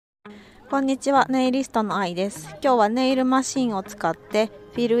こんにちは、ネイリストの愛です。今日はネイルマシーンを使って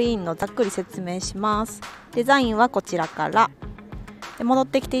フィルインのざっくり説明します。デザインはこちらから。戻っ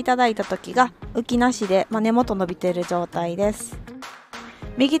てきていただいた時が浮きなしで、根元伸びている状態です。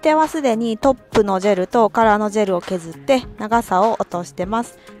右手はすでにトップのジェルとカラーのジェルを削って長さを落としてま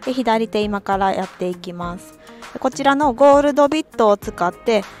す。で、左手今からやっていきます。こちらのゴールドビットを使っ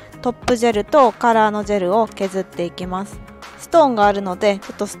てトップジェルとカラーのジェルを削っていきます。ストーンがあるので、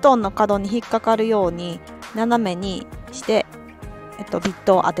ちょっとストーンの角に引っかかるように斜めにして、ビッ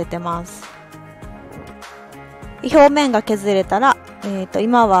トを当ててます。表面が削れたら、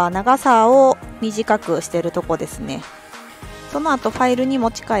今は長さを短くしているとこですね。その後ファイルに持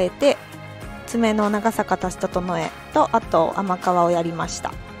ち替えて爪の長さ形整えと、あと甘皮をやりまし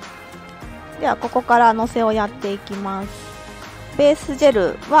た。ではここからのせをやっていきます。ベースジェ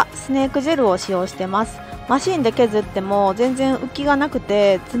ルはスネークジェルを使用してます。マシンで削っても全然浮きがなく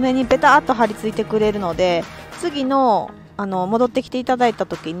て爪にペタッと張り付いてくれるので、次の戻ってきていただいた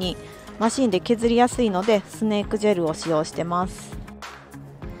時にマシンで削りやすいのでスネークジェルを使用してます。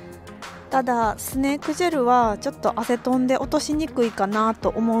ただスネークジェルはちょっとアセトンで落としにくいかなと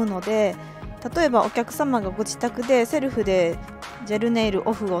思うので、例えばお客様がご自宅でセルフでジェルネイル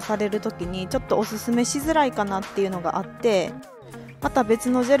オフをされる時にちょっとおすすめしづらいかなっていうのがあって、また別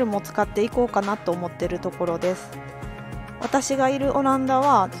のジェルも使っていこうかなと思っているところです。私がいるオランダ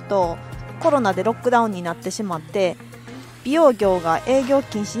はちょっとコロナでロックダウンになってしまって、美容業が営業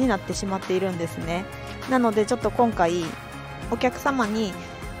禁止になってしまっているんですね。なのでちょっと今回お客様に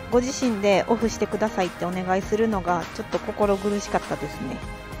ご自身でオフしてくださいってお願いするのがちょっと心苦しかったですね。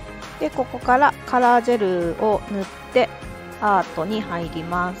で、ここからカラージェルを塗ってアートに入り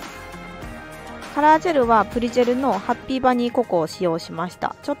ます。カラージェルはプリジェルのハッピーバニーココを使用しまし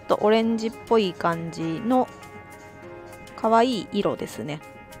た。ちょっとオレンジっぽい感じの可愛い色ですね。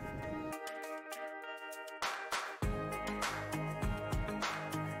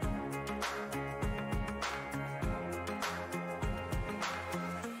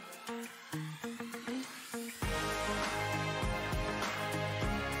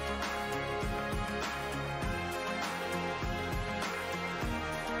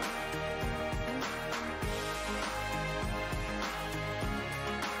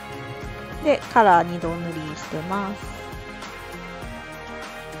で、カラー2度塗りしてます。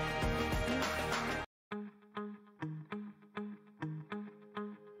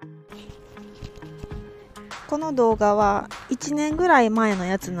この動画は1年ぐらい前の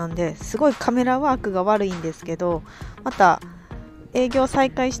やつなんで、すごいカメラワークが悪いんですけど、また営業再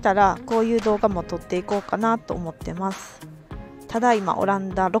開したらこういう動画も撮っていこうかなと思ってます。ただ今オラ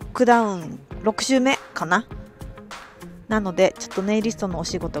ンダロックダウン6週目かな。なのでちょっとネイリストのお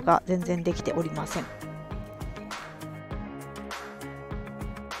仕事が全然できておりません。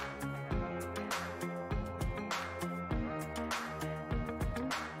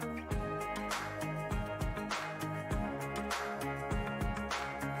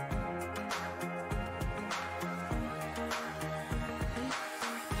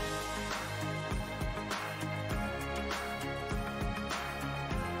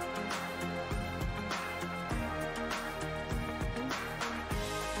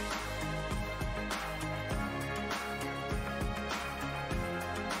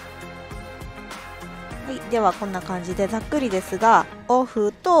はい、ではこんな感じでざっくりですがオ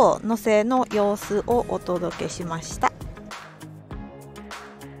フとのせの様子をお届けしました。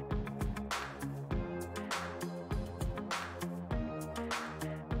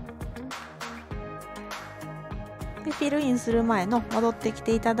でフィルインする前の戻ってき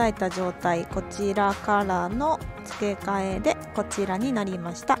ていただいた状態、こちらからの付け替えでこちらになり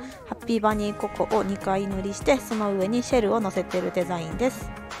ました。ハッピーバニーココを2回塗りして、その上にシェルをのせているデザインです。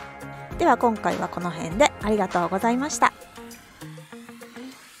では今回はこの辺でありがとうございました。